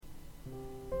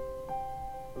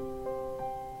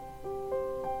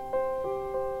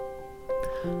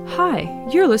Hi,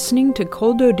 you're listening to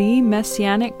Kol Dodi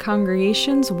Messianic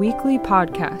Congregation's weekly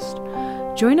podcast.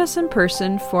 Join us in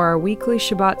person for our weekly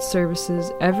Shabbat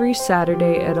services every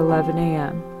Saturday at 11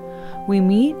 a.m. We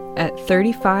meet at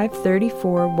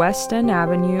 3534 West End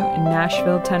Avenue in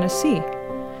Nashville, Tennessee.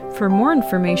 For more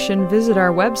information, visit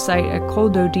our website at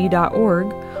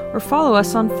koldodi.org or follow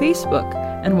us on Facebook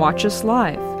and watch us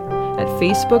live at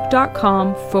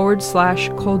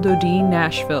facebook.com/Koldodi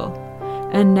Nashville.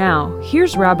 And now,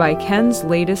 here's Rabbi Ken's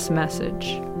latest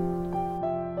message.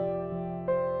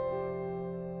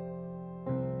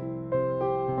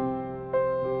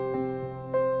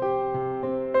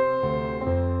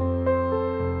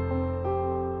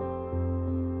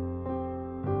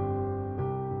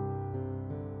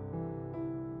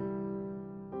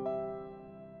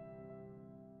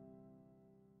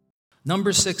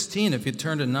 Numbers 16, if you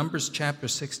turn to Numbers chapter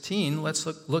 16, let's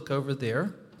look over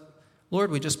there. Lord,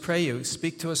 we just pray you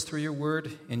speak to us through your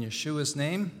word in Yeshua's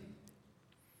name.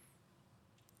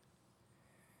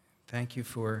 Thank you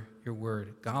for your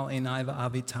word. Gal einai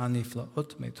v'avitan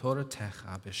niflaot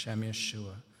meToratecha b'shem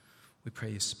Yeshua. We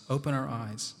pray you open our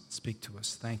eyes, speak to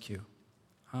us. Thank you.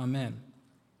 Amen.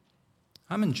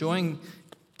 I'm enjoying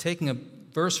taking a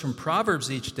verse from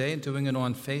Proverbs each day and doing it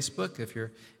on Facebook, if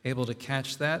you're able to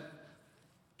catch that.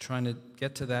 Trying to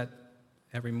get to that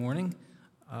every morning.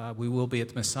 We will be at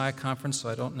the Messiah Conference, so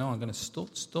I don't know. I'm going to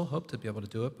still hope to be able to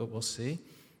do it, but we'll see.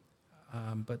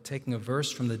 But taking a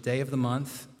verse from the day of the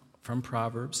month from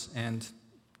Proverbs and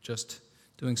just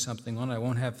doing something on it. I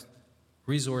won't have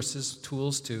resources,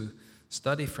 tools to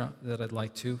study from that I'd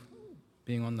like to,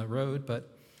 being on the road,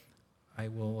 but I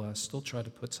will still try to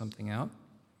put something out.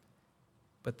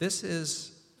 But this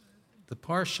is the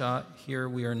Parsha. Here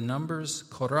we are Numbers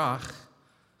Korach.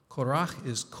 Korach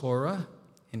is Korah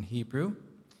in Hebrew.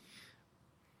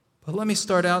 But let me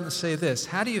start out and say this.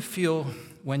 How do you feel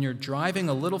when you're driving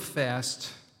a little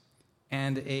fast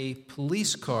and a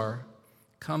police car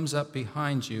comes up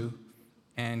behind you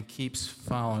and keeps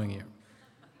following you?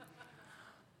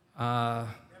 Never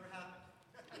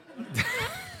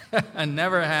happened.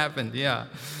 Never happened, yeah.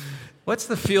 What's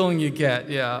the feeling you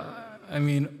get? Yeah, I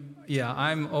mean, yeah,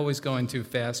 I'm always going too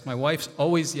fast. My wife's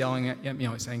always yelling at me,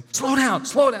 saying, slow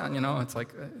down, you know. It's like,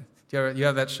 you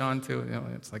have that, Sean, too? You know,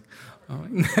 it's like, oh,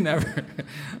 never.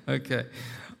 Okay.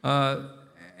 So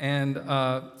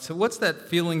what's that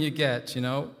feeling you get, you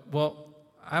know? Well,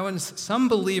 some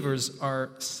believers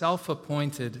are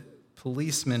self-appointed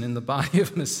policemen in the body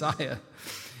of Messiah,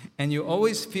 and you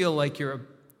always feel like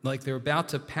they're about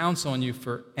to pounce on you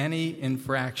for any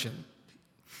infraction.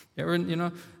 I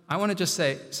want to just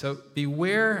say, so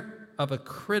beware of a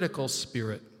critical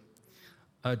spirit,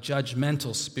 a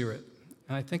judgmental spirit.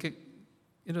 And I think it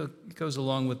goes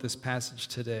along with this passage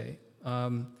today.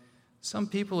 Some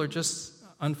people are just,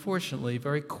 unfortunately,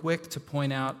 very quick to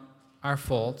point out our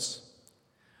faults.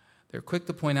 They're quick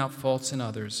to point out faults in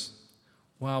others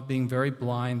while being very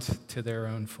blind to their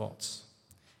own faults.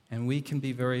 And we can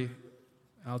be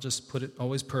I'll just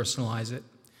always personalize it.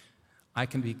 I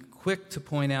can be quick to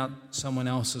point out someone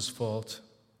else's fault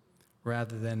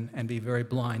and be very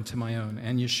blind to my own.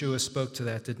 And Yeshua spoke to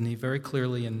that, didn't he? Very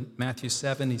clearly in Matthew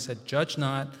 7, he said, judge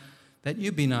not, that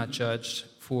you be not judged,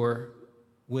 for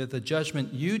with the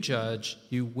judgment you judge,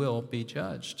 you will be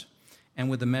judged. And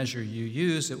with the measure you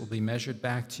use, it will be measured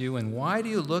back to you. And why do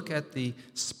you look at the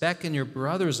speck in your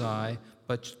brother's eye,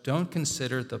 but don't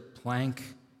consider the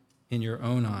plank in your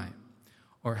own eye?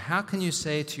 Or how can you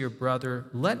say to your brother,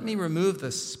 let me remove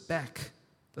the speck,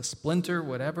 the splinter,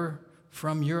 whatever,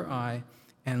 from your eye,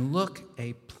 and look,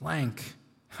 a plank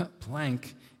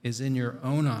is in your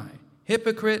own eye.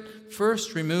 Hypocrite,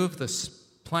 first remove the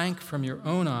plank from your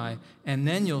own eye, and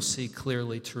then you'll see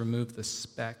clearly to remove the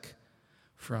speck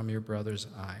from your brother's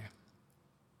eye.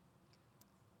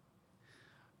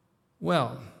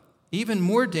 Well, even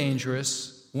more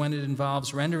dangerous when it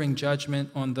involves rendering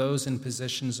judgment on those in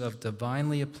positions of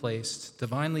divinely placed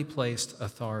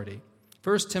authority.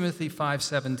 1 Timothy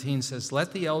 5:17 says,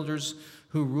 let the elders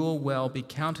who rule well be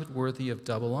counted worthy of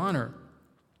double honor,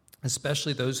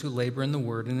 especially those who labor in the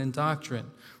word and in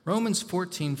doctrine. Romans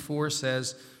 14:4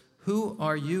 says, who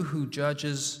are you who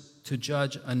judges to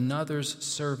judge another's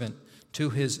servant? To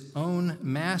his own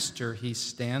master he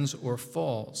stands or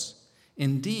falls.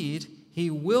 Indeed,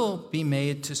 he will be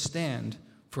made to stand,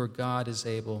 for God is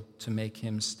able to make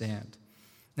him stand.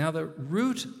 Now, the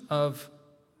root of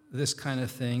this kind of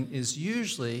thing is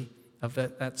usually,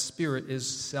 that spirit is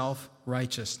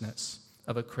self-righteousness,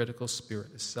 of a critical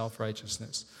spirit, is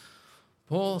self-righteousness.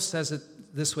 Paul says it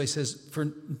this way, says,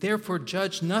 therefore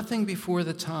judge nothing before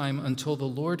the time until the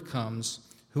Lord comes,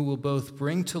 who will both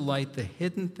bring to light the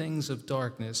hidden things of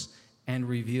darkness and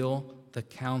reveal the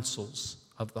counsels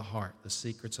of the heart, the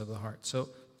secrets of the heart. So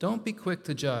don't be quick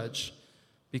to judge,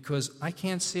 because I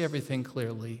can't see everything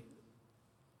clearly.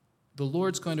 The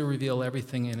Lord's going to reveal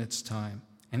everything in its time,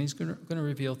 and he's going to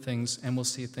reveal things, and we'll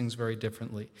see things very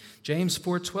differently. James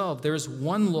 4:12, there is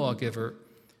one lawgiver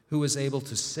who is able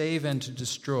to save and to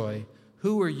destroy.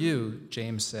 Who are you,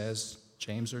 James says,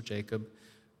 James or Jacob,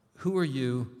 who are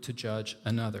you to judge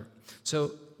another?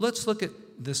 So let's look at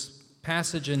this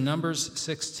passage in Numbers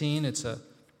 16. It's a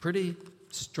pretty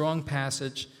strong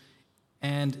passage,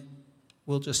 and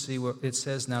we'll just see what it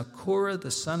says. Now, Korah, the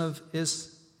son of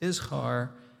Izhar,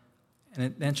 and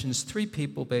it mentions three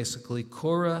people basically,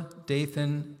 Korah,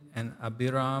 Dathan, and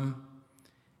Abiram.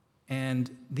 And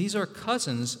these are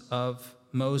cousins of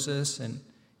Moses and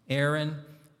Aaron.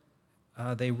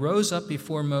 They rose up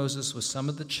before Moses with some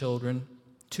of the children,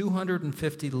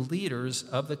 250 leaders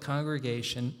of the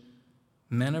congregation,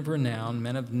 men of renown,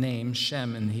 men of name,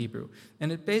 Shem in Hebrew.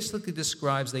 And it basically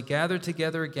describes they gathered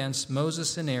together against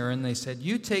Moses and Aaron. They said,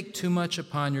 you take too much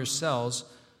upon yourselves,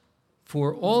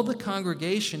 for all the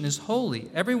congregation is holy,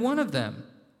 every one of them.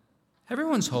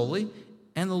 Everyone's holy,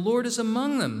 and the Lord is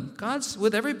among them. God's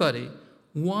with everybody.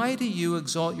 Why do you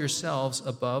exalt yourselves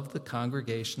above the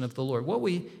congregation of the Lord? What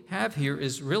we have here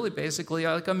is really basically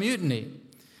like a mutiny.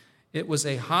 It was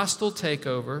a hostile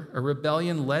takeover, a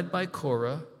rebellion led by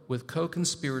Korah with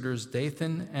co-conspirators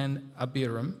Dathan and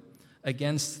Abiram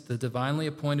against the divinely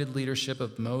appointed leadership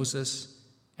of Moses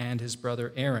and his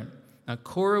brother Aaron. Now,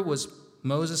 Korah was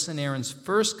Moses and Aaron's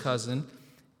first cousin,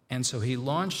 and so he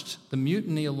launched the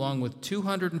mutiny along with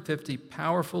 250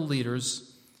 powerful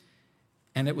leaders,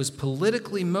 and it was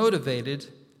politically motivated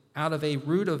out of a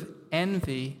root of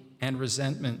envy and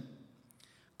resentment.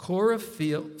 Korah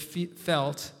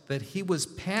felt that he was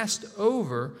passed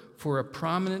over for a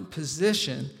prominent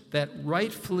position that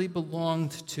rightfully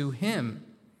belonged to him,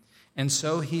 and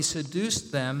so he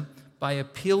seduced them by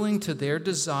appealing to their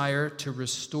desire to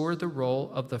restore the role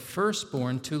of the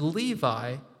firstborn to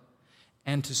Levi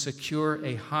and to secure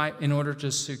in order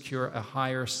to secure a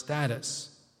higher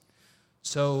status.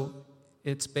 So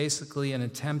it's basically an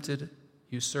attempted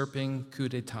usurping coup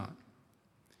d'etat.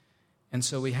 And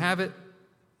so we have it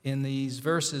in these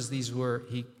verses.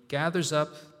 He gathers up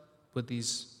with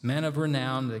these men of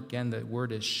renown. Again, the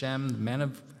word is Shem, the men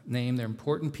of name. They're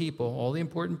important people, all the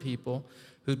important people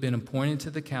who'd been appointed to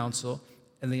the council,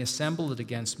 and they assembled it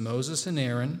against Moses and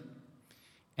Aaron,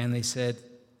 and they said,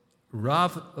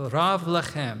 Rav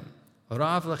Lechem,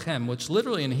 which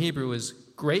literally in Hebrew is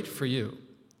great for you,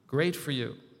 great for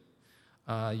you.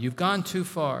 You've gone too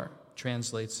far,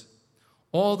 translates.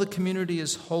 All the community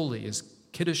is holy, is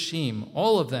Kiddushim,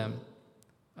 all of them,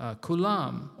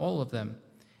 Kulam, all of them.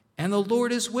 And the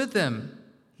Lord is with them.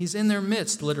 He's in their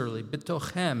midst, literally,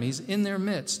 Bitochem, he's in their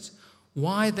midst.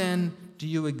 Why then do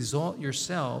you exalt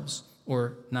yourselves,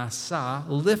 or nasa,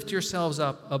 lift yourselves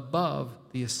up above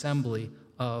the assembly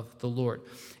of the Lord?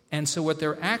 And so what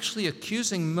they're actually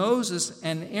accusing Moses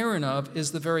and Aaron of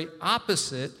is the very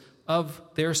opposite of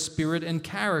their spirit and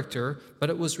character, but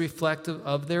it was reflective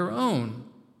of their own.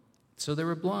 So they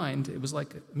were blind. It was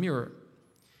like a mirror.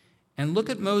 And look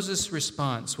at Moses'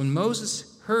 response. When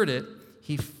Moses heard it,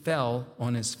 he fell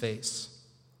on his face.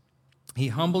 He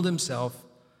humbled himself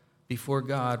before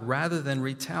God rather than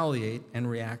retaliate and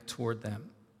react toward them.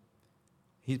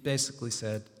 He basically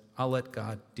said, I'll let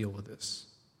God deal with this.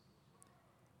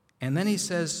 And then he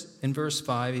says in verse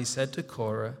 5, he said to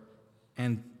Korah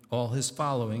and all his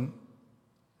following,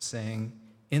 saying,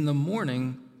 in the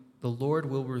morning the Lord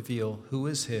will reveal who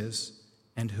is his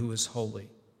and who is holy.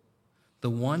 The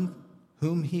one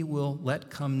whom he will let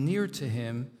come near to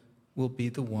him will be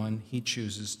the one he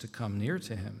chooses to come near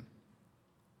to him.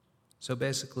 So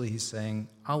basically he's saying,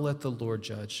 I'll let the Lord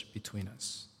judge between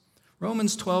us.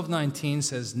 Romans 12:19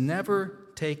 says, never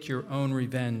take your own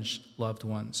revenge, loved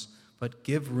ones, but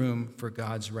give room for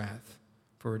God's wrath.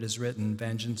 For it is written,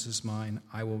 vengeance is mine,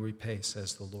 I will repay,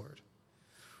 says the Lord.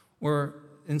 Or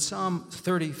in Psalm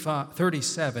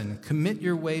 37, commit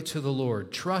your way to the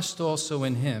Lord, trust also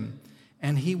in him,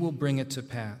 and he will bring it to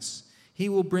pass. He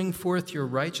will bring forth your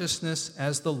righteousness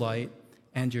as the light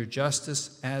and your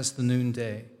justice as the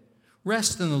noonday.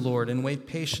 Rest in the Lord and wait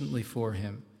patiently for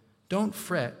him. Don't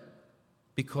fret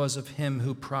because of him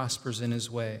who prospers in his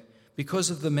way,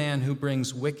 because of the man who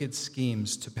brings wicked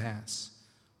schemes to pass.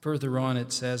 Further on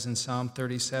it says in Psalm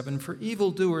 37, for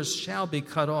evildoers shall be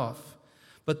cut off,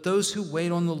 but those who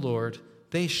wait on the Lord,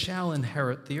 they shall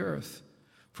inherit the earth.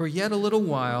 For yet a little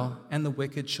while, and the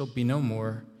wicked shall be no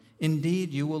more.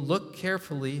 Indeed, you will look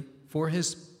carefully for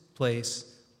his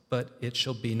place, but it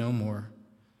shall be no more.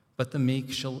 But the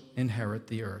meek shall inherit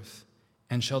the earth,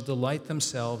 and shall delight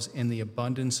themselves in the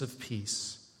abundance of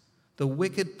peace. The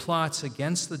wicked plots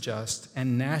against the just,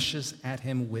 and gnashes at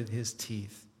him with his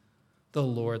teeth. The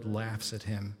Lord laughs at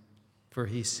him, for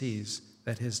he sees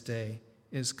that his day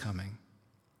is coming.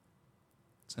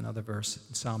 It's another verse.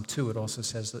 In Psalm 2, it also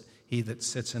says that he that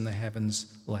sits in the heavens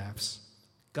laughs.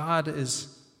 God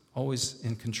is always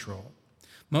in control.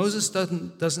 Moses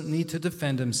doesn't need to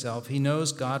defend himself. He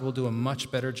knows God will do a much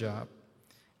better job.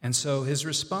 And so his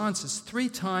response is 3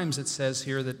 times it says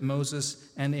here that Moses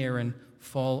and Aaron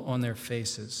fall on their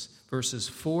faces. Verses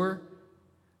 4,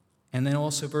 and then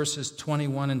also verses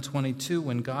 21 and 22,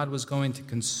 when God was going to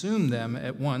consume them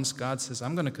at once, God says,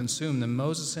 I'm going to consume them.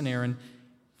 Moses and Aaron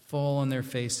fall on their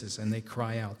faces, and they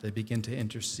cry out. They begin to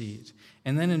intercede.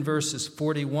 And then in verses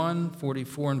 41,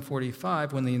 44, and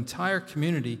 45, when the entire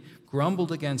community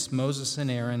grumbled against Moses and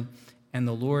Aaron, and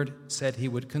the Lord said he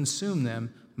would consume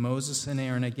them, Moses and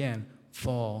Aaron again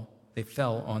they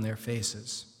fell on their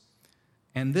faces.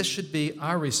 And this should be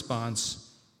our response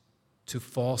to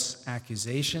false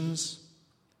accusations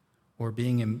or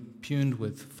being impugned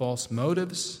with false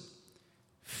motives.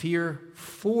 Fear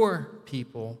for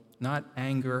people, not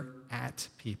anger at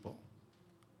people.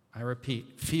 I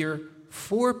repeat, fear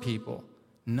for people,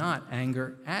 not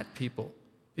anger at people.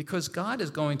 Because God is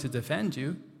going to defend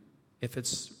you if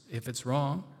it's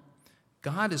wrong.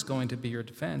 God is going to be your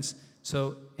defense.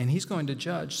 And he's going to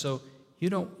judge. So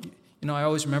I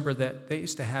always remember that they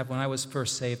used to have, when I was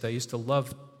first saved, I used to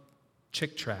love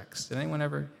chick tracts. Did anyone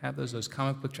ever have those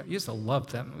comic book tracts? I used to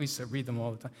love them. We used to read them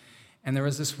all the time. And there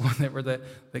was this one that were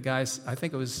the guys, I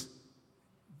think it was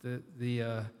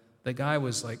the guy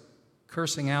was like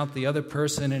cursing out the other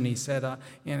person, and he said,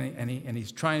 and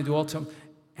he's trying to do all to him.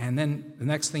 And then the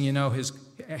next thing you know,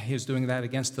 he was doing that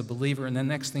against the believer, and then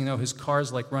next thing you know, his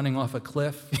car's like running off a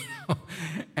cliff,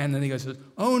 And then he goes,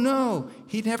 oh no,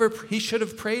 he should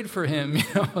have prayed for him.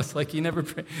 It's like he never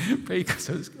prayed because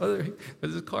his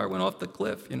car went off the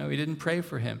cliff. He didn't pray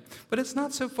for him. But it's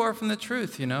not so far from the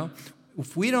truth.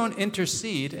 If we don't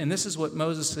intercede, and this is what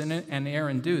Moses and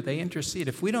Aaron do, they intercede.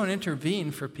 If we don't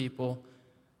intervene for people,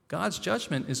 God's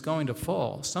judgment is going to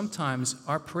fall. Sometimes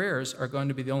our prayers are going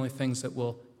to be the only things that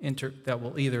will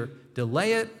either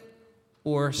delay it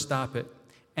or stop it.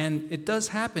 And it does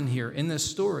happen here in this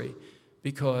story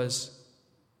because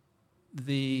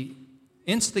the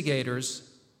instigators,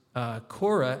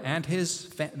 Korah and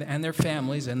their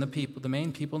families and the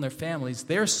main people and their families,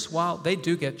 they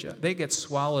get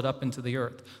swallowed up into the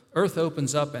earth. Earth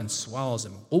opens up and swallows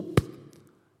them.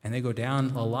 And they go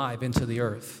down alive into the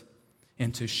earth,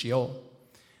 into Sheol.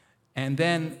 And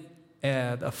then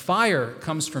a fire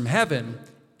comes from heaven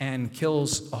and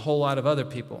kills a whole lot of other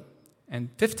people. And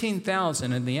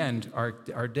 15,000 in the end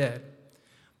are dead.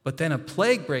 But then a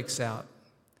plague breaks out,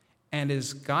 and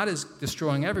God is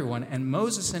destroying everyone. And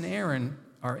Moses and Aaron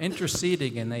are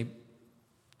interceding, and they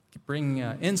bring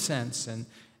incense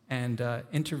and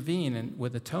intervene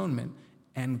with atonement,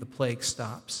 and the plague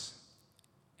stops.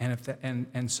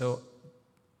 And so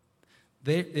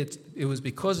it was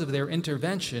because of their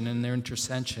intervention and their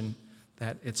intercession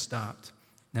that it stopped.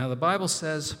 Now the Bible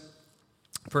says,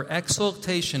 "For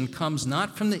exaltation comes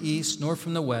not from the east, nor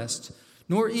from the west,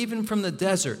 nor even from the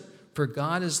desert, for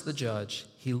God is the judge.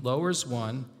 He lowers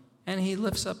one, and he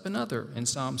lifts up another," in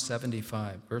Psalm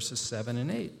 75, verses 7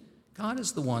 and 8. God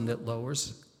is the one that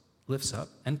lifts up,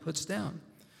 and puts down.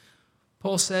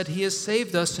 Paul said, "He has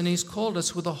saved us, and he's called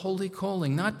us with a holy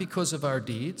calling, not because of our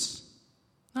deeds,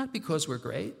 not because we're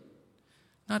great,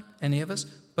 not any of us,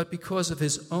 but because of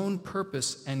his own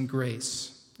purpose and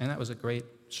grace." And that was a great,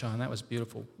 Sean, that was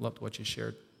beautiful. Loved what you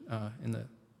shared in the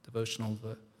devotional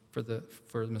for the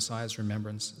Messiah's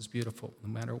remembrance. It's beautiful. No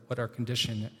matter what our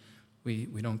condition, we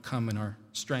don't come in our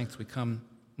strength. We come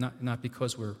not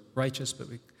because we're righteous, but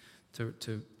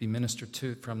to be ministered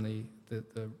to from the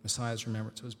Messiah's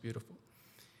remembrance. It was beautiful.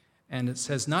 And it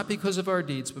says, not because of our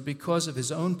deeds, but because of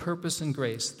his own purpose and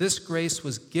grace. This grace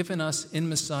was given us in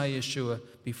Messiah Yeshua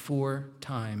before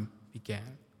time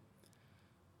began.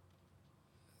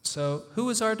 So who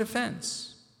is our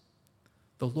defense?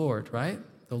 The Lord, right?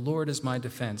 The Lord is my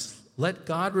defense. Let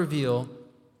God reveal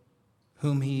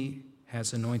whom he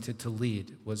has anointed to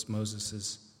lead, was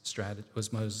Moses'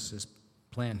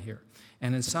 plan here.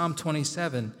 And in Psalm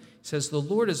 27, it says, "The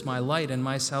Lord is my light and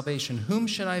my salvation. Whom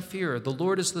should I fear? The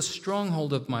Lord is the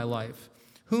stronghold of my life.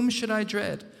 Whom should I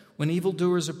dread? When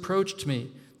evildoers approached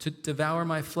me to devour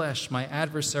my flesh, my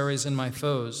adversaries and my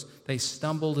foes, they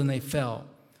stumbled and they fell.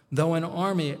 Though an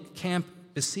army camp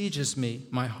besieges me,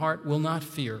 my heart will not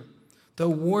fear. Though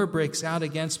war breaks out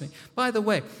against me. By the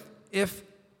way, if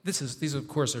these of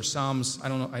course are Psalms. I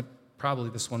don't know.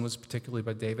 Probably this one was particularly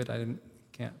by David.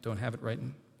 Don't have it right.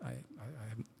 I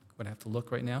would have to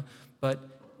look right now. But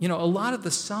a lot of the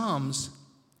Psalms,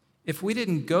 if we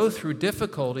didn't go through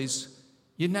difficulties,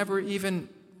 you'd never even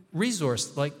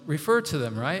refer to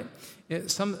them, right?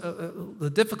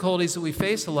 The difficulties that we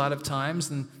face a lot of times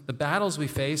and the battles we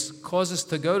face cause us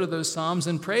to go to those Psalms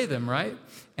and pray them, right?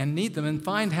 And need them and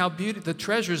find the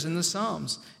treasures in the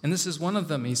Psalms. And this is one of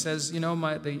them. He says,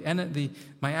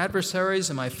 my adversaries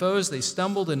and my foes, they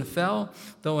stumbled and fell.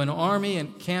 Though an army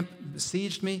and camp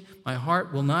besieged me, my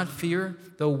heart will not fear.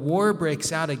 Though war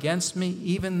breaks out against me,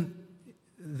 even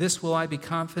this will I be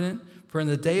confident. For in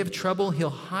the day of trouble, he'll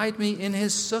hide me in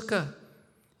his sukkah,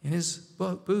 in his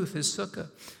booth, his sukkah,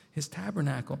 his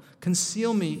tabernacle.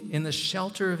 Conceal me in the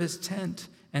shelter of his tent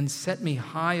and set me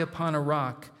high upon a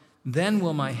rock. Then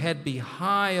will my head be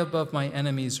high above my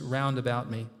enemies round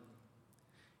about me.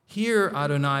 Hear,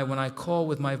 Adonai, when I call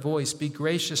with my voice. Be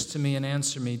gracious to me and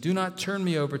answer me. Do not turn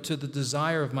me over to the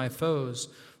desire of my foes,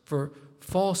 for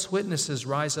false witnesses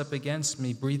rise up against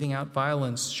me, breathing out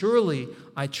violence. Surely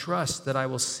I trust that I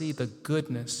will see the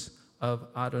goodness of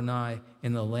Adonai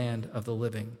in the land of the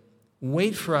living.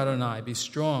 Wait for Adonai, be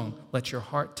strong. Let your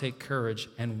heart take courage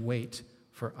and wait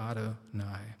for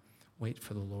Adonai. Wait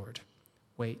for the Lord.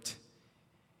 Wait.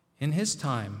 In his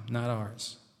time, not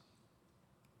ours.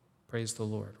 Praise the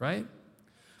Lord, right?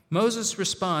 Moses'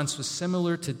 response was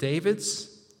similar to David's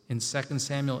in 2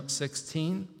 Samuel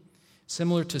 16.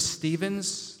 Similar to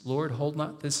Stephen's, Lord, hold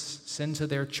not this sin to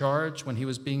their charge when he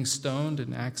was being stoned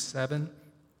in Acts 7.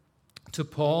 To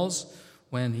Paul's,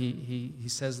 when he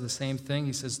says the same thing,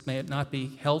 he says, may it not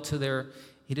be held to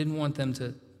he didn't want them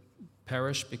to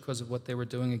perish because of what they were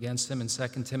doing against him in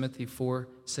 2 Timothy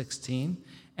 4:16.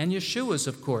 And Yeshua's,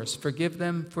 of course, forgive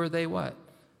them for they what?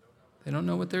 They don't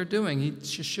know what they're doing.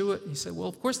 Yeshua, he said, well,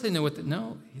 of course they know what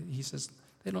no. He says,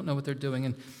 they don't know what they're doing.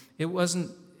 And it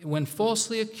wasn't, when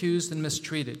falsely accused and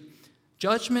mistreated,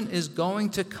 judgment is going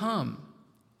to come.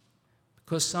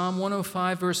 Because Psalm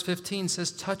 105, verse 15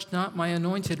 says, touch not my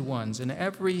anointed ones. And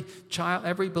every child,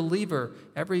 every believer,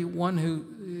 everyone who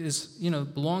is,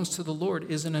 belongs to the Lord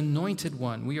is an anointed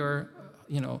one. We are,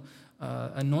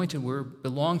 anointed. We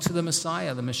belong to the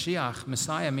Messiah, the Mashiach.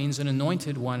 Messiah means an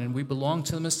anointed one, and we belong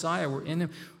to the Messiah. We're in him.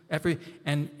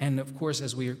 And of course,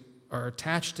 as we are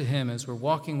attached to him, as we're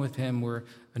walking with him, we're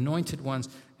anointed ones,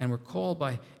 and we're called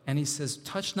by, and he says,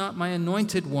 touch not my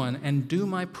anointed one, and do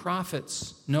my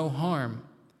prophets no harm.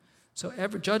 So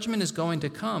judgment is going to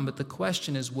come, but the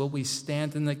question is, will we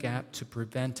stand in the gap to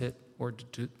prevent it or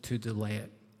to delay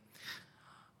it?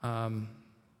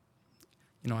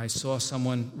 I saw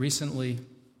someone recently,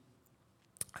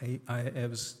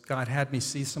 God had me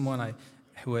see someone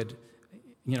who had,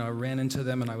 I ran into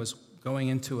them, and I was going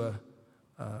into a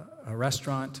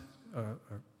restaurant,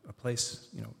 a place,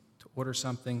 to order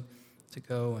something to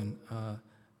go,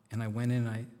 and I went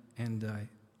in, and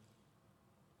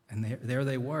there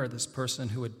they were, this person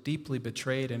who had deeply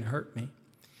betrayed and hurt me,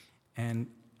 and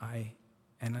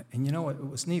what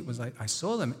was neat was I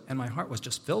saw them, and my heart was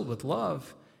just filled with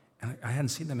love, and I hadn't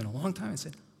seen them in a long time. I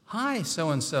said, "Hi, so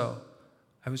and so."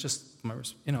 I was just,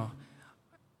 and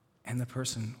the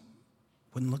person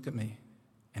wouldn't look at me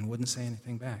and wouldn't say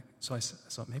anything back. So I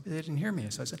thought, maybe they didn't hear me.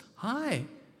 So I said, "Hi."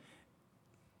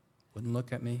 Wouldn't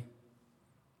look at me,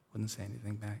 wouldn't say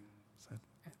anything back.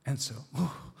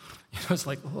 It's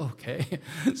like, okay.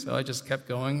 So I just kept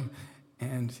going,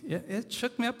 and it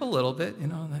shook me up a little bit,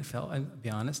 and I'll be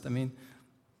honest,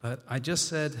 but I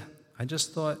just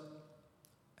thought,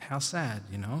 how sad,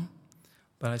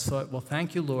 But I thought, well,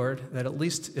 thank you, Lord, that at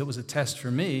least it was a test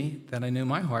for me, that I knew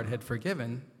my heart had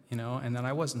forgiven, and that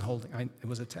I wasn't it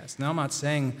was a test. Now, I'm not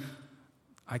saying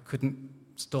I couldn't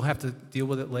still have to deal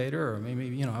with it later, or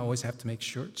maybe, I always have to make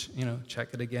sure,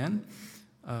 check it again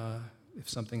if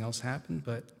something else happened,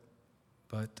 but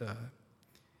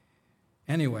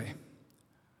anyway,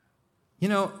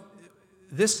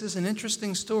 this is an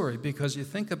interesting story because you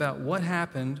think about what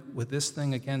happened with this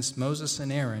thing against Moses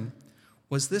and Aaron.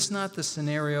 Was this not the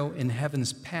scenario in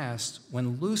heaven's past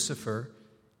when Lucifer,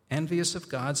 envious of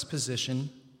God's position,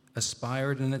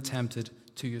 aspired and attempted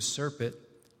to usurp it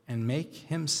and make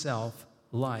himself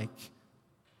like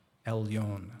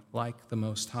Elyon, like the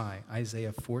Most High?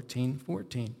 Isaiah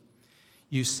 14:14.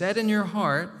 You said in your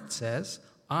heart, it says,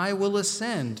 I will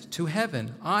ascend to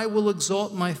heaven. I will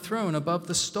exalt my throne above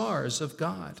the stars of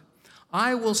God.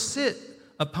 I will sit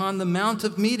upon the mount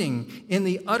of meeting in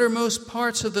the uttermost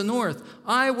parts of the north.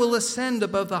 I will ascend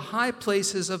above the high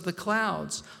places of the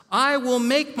clouds. I will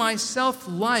make myself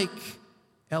like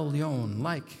Elyon,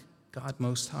 like God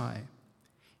Most High.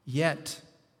 Yet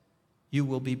you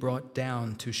will be brought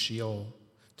down to Sheol,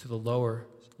 to the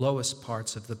lowest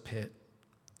parts of the pit.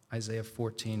 Isaiah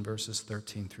 14, verses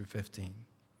 13 through 15.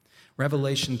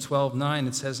 Revelation 12:9,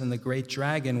 it says, "And the great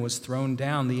dragon was thrown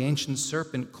down, the ancient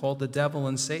serpent called the devil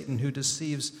and Satan, who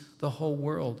deceives the whole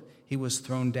world. He was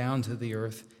thrown down to the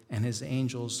earth, and his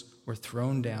angels were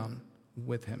thrown down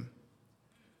with him."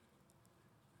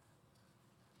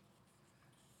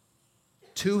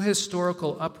 Two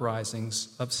historical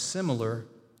uprisings of similar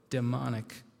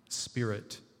demonic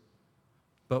spirit,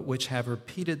 but which have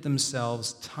repeated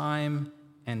themselves time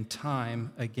and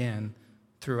time again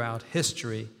throughout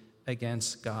history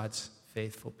against God's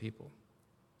faithful people.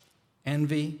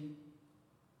 Envy,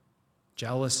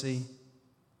 jealousy,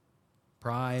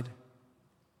 pride,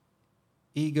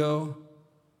 ego,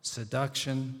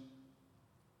 seduction,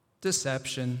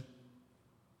 deception,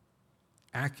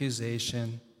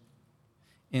 accusation,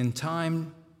 in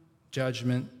time,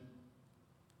 judgment,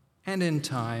 and in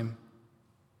time,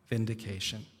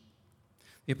 vindication.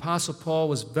 The Apostle Paul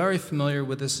was very familiar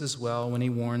with this as well when he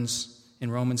warns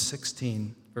in Romans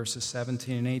 16, verses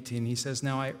 17 and 18. He says,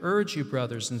 "Now I urge you,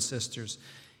 brothers and sisters,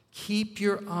 keep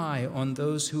your eye on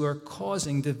those who are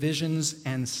causing divisions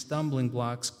and stumbling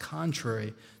blocks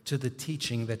contrary to the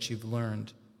teaching that you've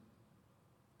learned.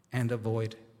 And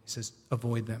avoid," he says,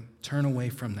 "avoid them. Turn away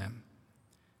from them."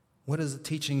 What are the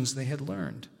teachings they had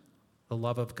learned? The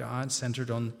love of God,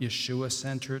 centered on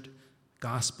Yeshua-centered,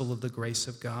 gospel of the grace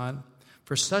of God.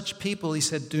 For such people, he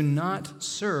said, do not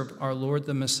serve our Lord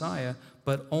the Messiah,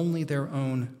 but only their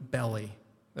own belly,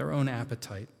 their own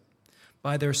appetite.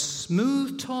 By their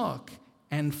smooth talk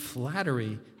and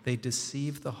flattery, they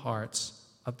deceive the hearts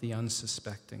of the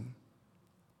unsuspecting.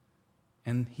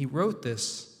 And he wrote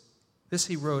this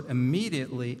he wrote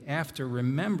immediately after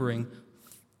remembering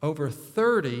over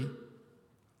 30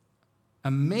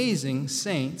 amazing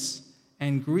saints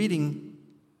and greeting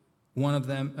one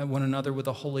another with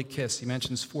a holy kiss. He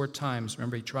mentions 4 times.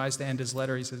 Remember, he tries to end his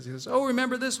letter. He says, "Oh,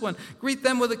 remember this one. Greet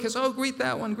them with a kiss. Oh, greet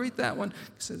that one. Greet that one."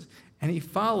 He says, and he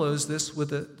follows this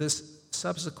with this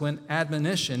subsequent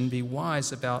admonition: be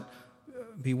wise about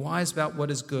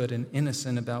what is good and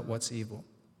innocent about what's evil,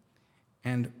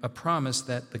 and a promise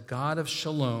that the God of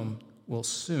Shalom will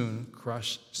soon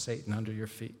crush Satan under your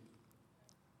feet.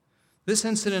 This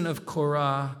incident of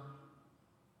Korah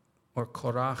or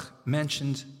Korach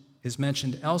is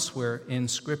mentioned elsewhere in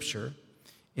Scripture.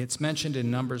 It's mentioned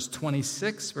in Numbers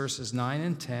 26, verses 9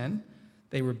 and 10.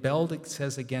 They rebelled, it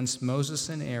says, against Moses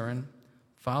and Aaron,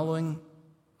 following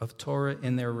of Torah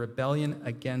in their rebellion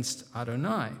against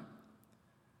Adonai.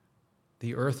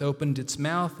 The earth opened its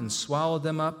mouth and swallowed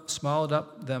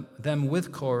them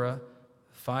with Korah.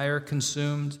 Fire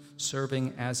consumed,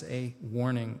 serving as a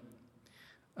warning.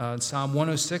 Psalm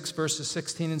 106, verses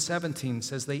 16 and 17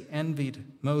 says they envied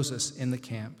Moses in the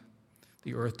camp.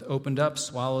 The earth opened up,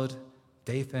 swallowed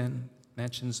Dathan,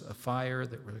 mentions a fire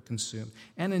that were consumed.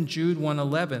 And in Jude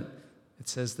 1:11, it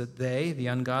says that they, the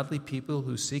ungodly people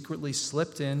who secretly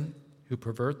slipped in, who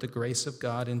pervert the grace of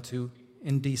God into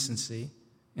indecency,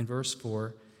 in verse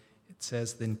 4, it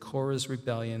says, in Korah's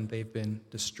rebellion, they've been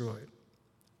destroyed.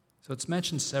 So it's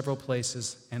mentioned several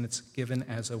places, and it's given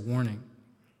as a warning.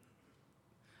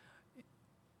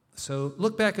 So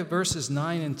look back at verses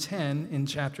 9 and 10 in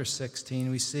chapter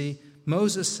 16. We see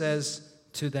Moses says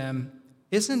to them,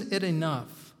 "Isn't it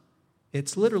enough?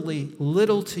 It's literally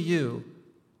little to you.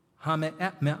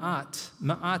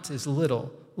 Ma'at is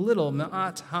little. Little,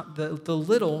 ma'at, the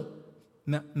little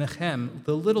mechem,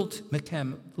 the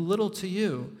little to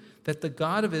you, that the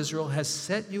God of Israel has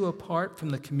set you apart from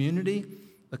the community,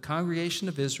 the congregation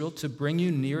of Israel, to bring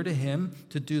you near to him,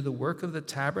 to do the work of the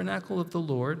tabernacle of the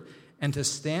Lord, and to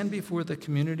stand before the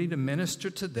community to minister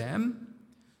to them.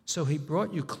 So he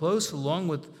brought you close along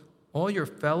with all your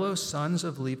fellow sons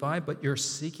of Levi, but you're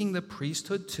seeking the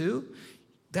priesthood too?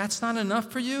 That's not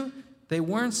enough for you?" They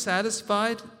weren't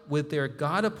satisfied with their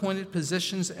God-appointed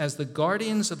positions as the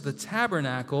guardians of the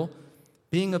tabernacle,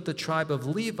 being of the tribe of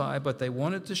Levi, but they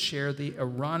wanted to share the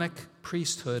Aaronic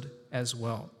priesthood as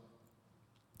well.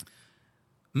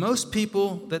 Most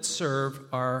people that serve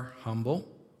are humble,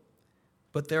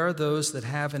 but there are those that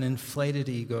have an inflated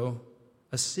ego,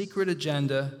 a secret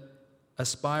agenda,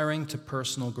 aspiring to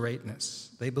personal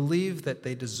greatness. They believe that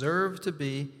they deserve to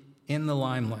be in the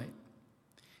limelight,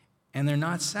 and they're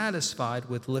not satisfied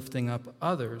with lifting up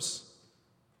others,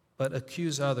 but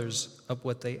accuse others of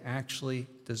what they actually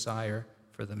desire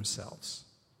for themselves.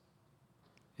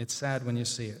 It's sad when you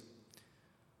see it.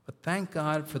 But thank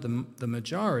God for the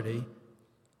majority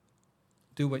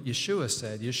do what Yeshua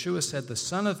said. Yeshua said, the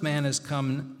Son of Man has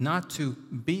come not to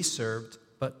be served,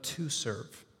 but to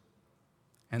serve.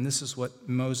 And this is what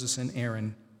Moses and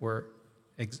Aaron were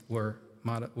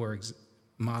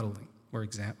modeling, were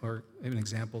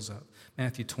examples of.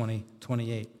 Matthew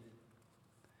 20:28.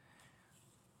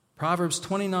 Proverbs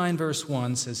 29, verse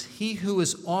 1 says, he who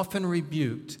is often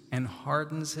rebuked and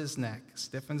hardens his neck,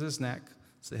 stiffens his neck,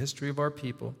 it's the history of our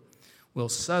people, will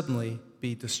suddenly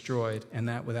be destroyed, and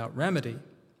that without remedy.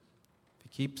 He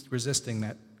keeps resisting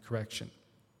that correction.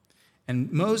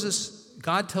 And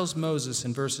God tells Moses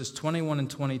in verses 21 and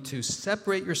 22,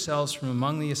 separate yourselves from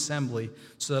among the assembly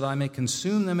so that I may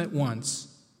consume them at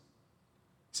once.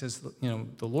 He says,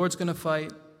 the Lord's going to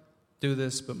fight, do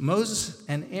this, but Moses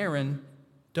and Aaron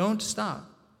don't stop.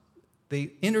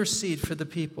 They intercede for the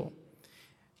people.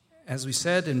 As we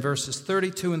said in verses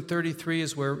 32 and 33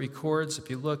 is where it records, if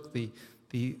you look, the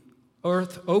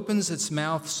earth opens its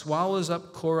mouth, swallows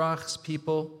up Korach's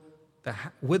people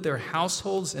with their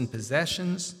households and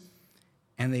possessions,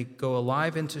 and they go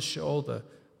alive into Sheol.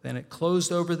 Then it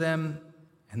closed over them,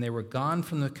 and they were gone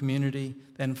from the community.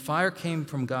 Then fire came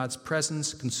from God's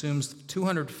presence, consumes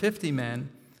 250 men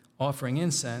offering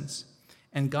incense,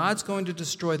 and God's going to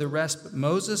destroy the rest. But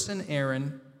Moses and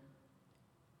Aaron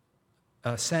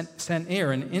sent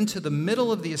Aaron into the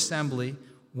middle of the assembly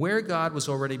where God was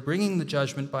already bringing the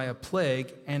judgment by a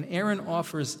plague, and Aaron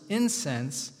offers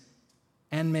incense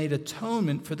and made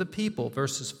atonement for the people,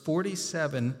 verses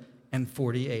 47 and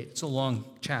 48. It's a long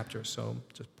chapter, so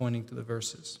just pointing to the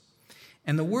verses.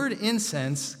 And the word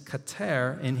incense,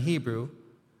 kater in Hebrew,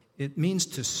 it means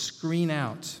to screen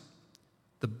out.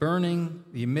 The burning,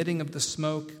 the emitting of the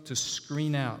smoke, to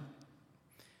screen out.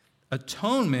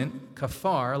 Atonement,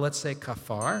 kafar, let's say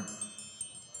kafar.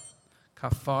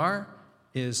 Kafar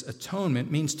is atonement,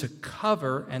 means to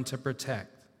cover and to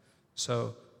protect.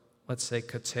 So let's say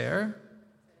kater,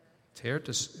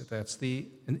 that's the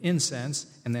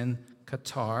incense, and then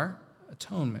katar,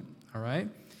 atonement, all right?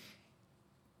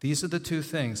 These are the two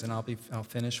things, and I'll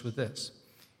finish with this.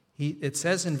 It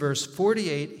says in verse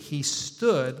 48, he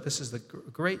stood, this is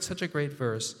such a great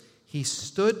verse, he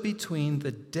stood between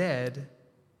the dead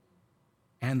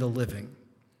and the living.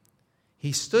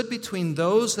 He stood between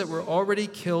those that were already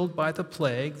killed by the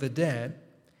plague, the dead,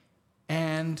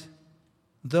 and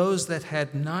those that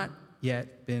had not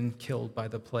yet been killed by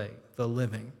the plague, the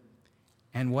living.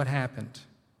 And what happened?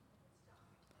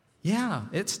 Yeah,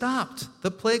 it stopped.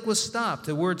 The plague was stopped.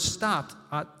 The word stopped,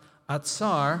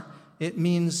 atzar, it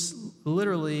means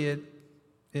literally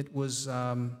it was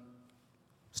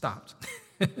stopped.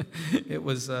 It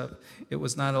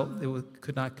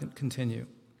could not continue.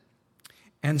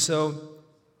 And so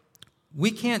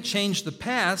we can't change the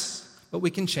past, but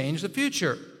we can change the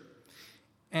future.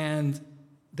 And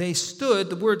they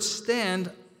stood. The word stand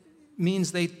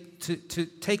means to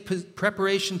take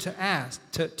preparation to act.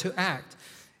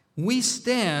 We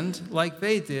stand like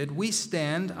they did. We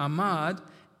stand, amad,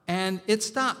 and it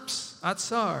stops,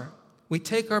 atzar. We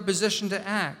take our position to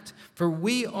act. For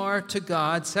we are to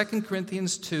God, 2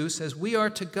 Corinthians 2 says, we are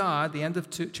to God, the end of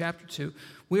chapter 2,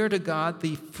 we are to God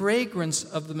the fragrance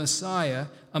of the Messiah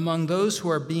among those who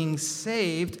are being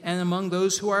saved and among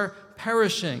those who are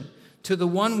perishing. To the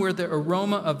one where the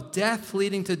aroma of death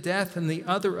leading to death and the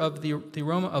other of the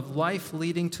aroma of life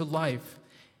leading to life.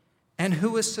 And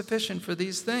who is sufficient for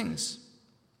these things?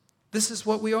 This is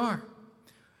what we are.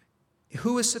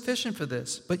 Who is sufficient for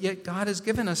this? But yet God has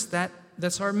given us that.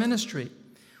 That's our ministry.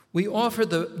 We offer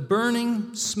the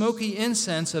burning, smoky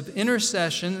incense of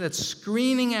intercession that's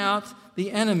screening out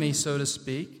the enemy, so to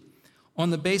speak, on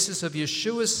the basis of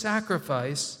Yeshua's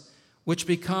sacrifice, which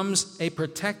becomes a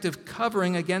protective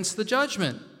covering against the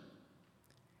judgment.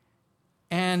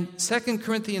 And 2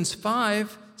 Corinthians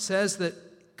 5 says that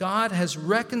God has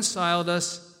reconciled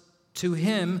us to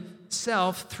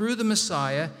himself through the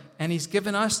Messiah, and he's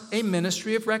given us a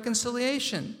ministry of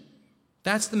reconciliation.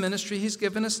 That's the ministry he's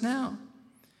given us now.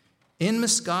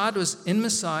 God was in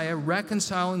Messiah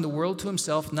reconciling the world to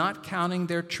himself, not counting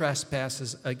their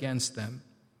trespasses against them.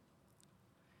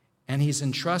 And he's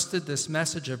entrusted this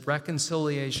message of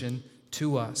reconciliation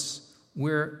to us.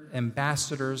 We're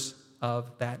ambassadors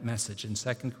of that message in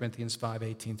 2 Corinthians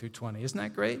 5:18 through 20. Isn't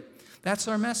that great? That's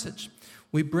our message.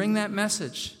 We bring that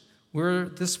message. We're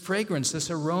this fragrance,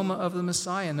 this aroma of the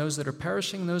Messiah, and those that are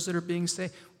perishing, those that are being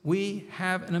saved. We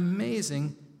have an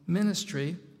amazing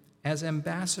ministry as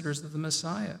ambassadors of the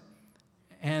Messiah.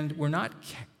 And we're not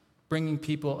bringing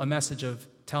people a message of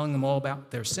telling them all about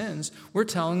their sins. We're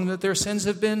telling them that their sins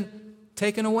have been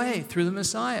taken away through the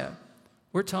Messiah.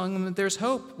 We're telling them that there's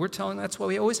hope. That's why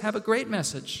we always have a great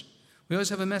message. We always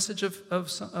have a message of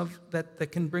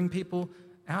that can bring people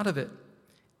out of it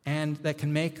and that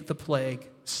can make the plague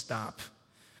stop,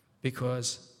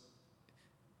 because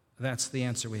that's the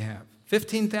answer we have.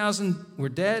 15,000 were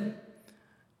dead,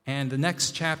 and the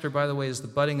next chapter, by the way, is the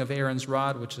budding of Aaron's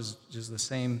rod, which is the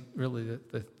same, really,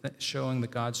 the showing the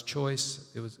God's choice.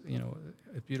 It was,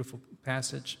 a beautiful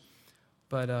passage.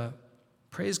 But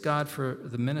praise God for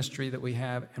the ministry that we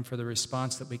have and for the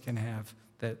response that we can have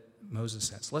that Moses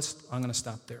has. I'm going to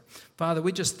stop there. Father,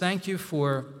 we just thank you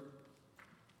for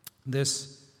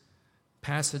this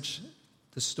passage,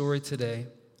 the story today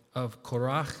of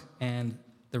Korach and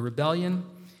the rebellion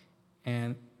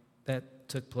and that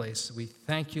took place. We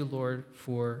thank you, Lord,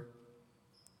 for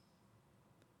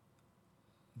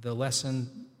the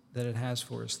lesson that it has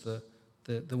for us,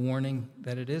 the warning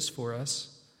that it is for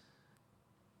us,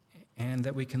 and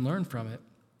that we can learn from it.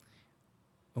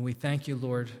 And we thank you,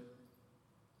 Lord,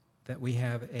 that we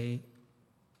have a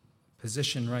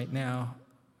position right now,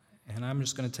 and I'm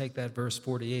just going to take that verse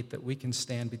 48, that we can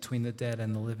stand between the dead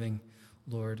and the living,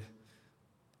 Lord,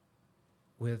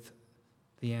 with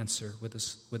the answer, with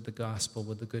the gospel,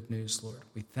 with the good news, Lord.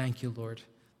 We thank you, Lord,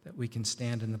 that we can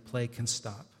stand and the plague can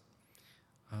stop,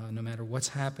 no matter what's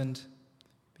happened,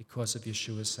 because of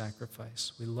Yeshua's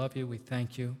sacrifice. We love you, we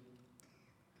thank you,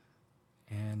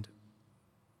 and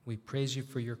we praise you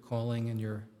for your calling and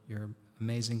your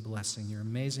amazing blessing, your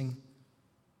amazing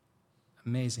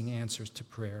answers to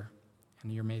prayer,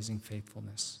 and your amazing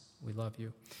faithfulness. We love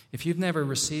you. If you've never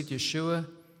received Yeshua,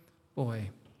 boy,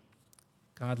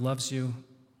 God loves you,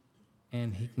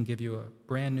 and he can give you a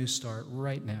brand new start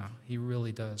right now. He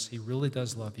really does. He really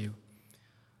does love you.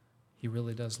 He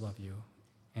really does love you,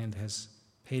 and has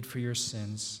paid for your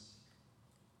sins.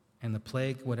 And the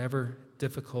plague, whatever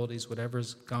difficulties,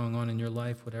 whatever's going on in your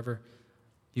life, whatever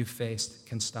you faced,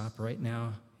 can stop right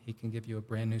now. He can give you a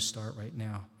brand new start right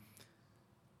now.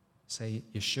 Say,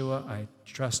 Yeshua, I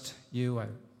trust you.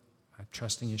 I'm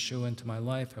trusting Yeshua into my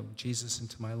life. I want Jesus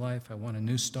into my life. I want a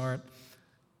new start.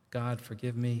 God,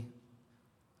 forgive me.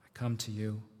 I come to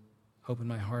you. Open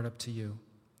my heart up to you.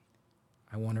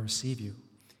 I want to receive you.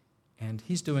 And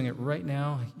he's doing it right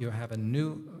now. You have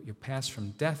you pass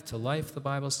from death to life, the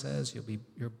Bible says.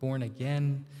 You're born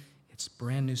again. It's a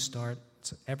brand new start.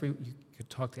 You could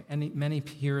talk to many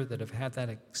here that have had that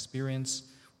experience.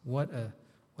 What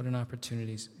an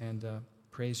opportunity. And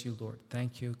praise you, Lord.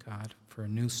 Thank you, God, for a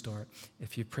new start.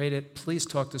 If you prayed it, please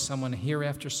talk to someone here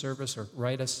after service, or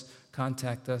write us,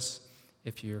 contact us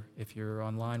if you're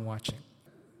online watching.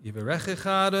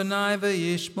 Yivarechecha Adonai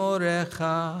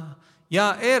v'yishmorecha,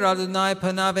 Ya'er Adonai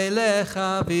panav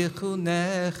elecha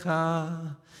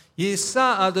v'yichunecha,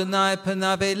 Yisa Adonai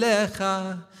panav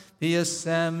elecha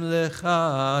v'yasem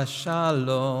lecha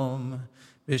shalom,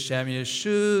 B'Shem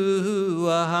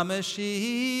Yeshua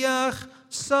HaMashiach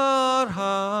Sar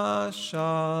HaShalom.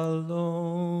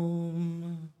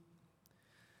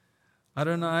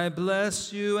 Adonai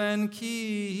bless you and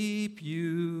keep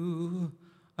you.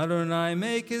 Adonai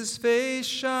make his face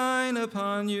shine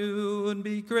upon you and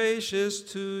be gracious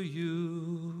to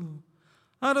you.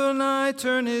 Adonai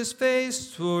turn his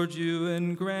face toward you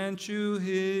and grant you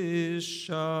his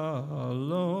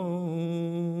shalom.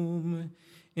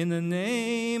 In the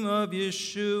name of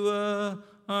Yeshua,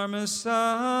 our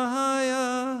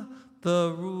Messiah,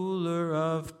 the ruler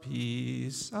of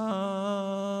peace.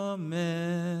 Amen.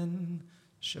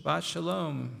 Shabbat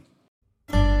Shalom.